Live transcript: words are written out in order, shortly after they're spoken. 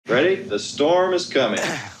Ready? The storm is coming.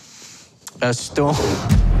 A storm?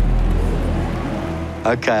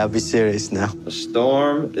 Okay, I'll be serious now. The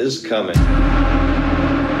storm is coming.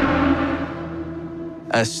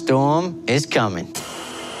 A storm is coming.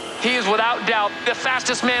 He is without doubt the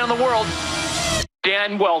fastest man in the world,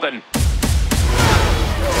 Dan Weldon.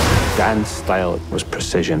 Dan's style was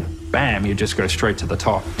precision. Bam, you just go straight to the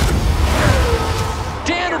top.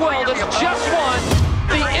 Dan Weldon just won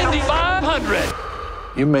the Indy 500.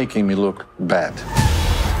 You're making me look bad.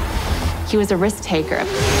 He was a risk taker.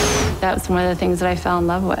 That was one of the things that I fell in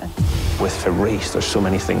love with. With a race, there's so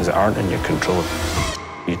many things that aren't in your control.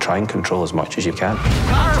 You try and control as much as you can.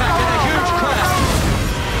 Contact in a huge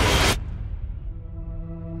crash.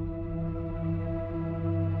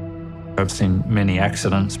 I've seen many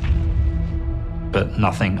accidents, but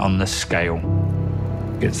nothing on this scale.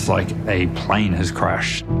 It's like a plane has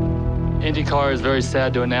crashed. IndyCar is very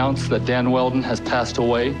sad to announce that Dan Weldon has passed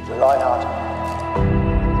away. Lionheart.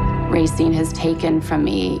 Racing has taken from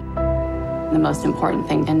me the most important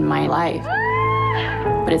thing in my life.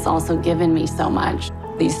 But it's also given me so much.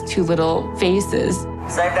 These two little faces.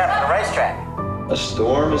 Save that for the racetrack. A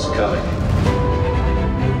storm is coming.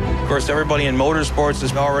 Of course, everybody in motorsports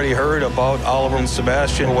has already heard about Oliver and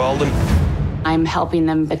Sebastian Weldon. I'm helping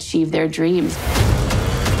them achieve their dreams.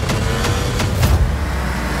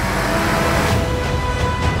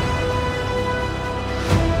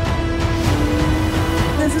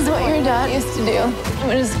 This is what your dad used to do. I'm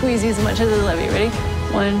gonna squeeze you as much as I love you. Ready?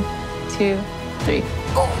 1, 2, 3.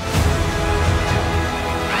 Go.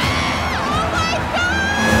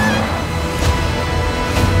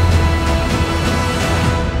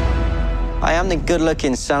 I am the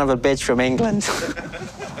good-looking son of a bitch from England.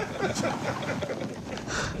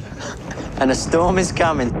 And a storm is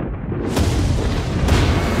coming.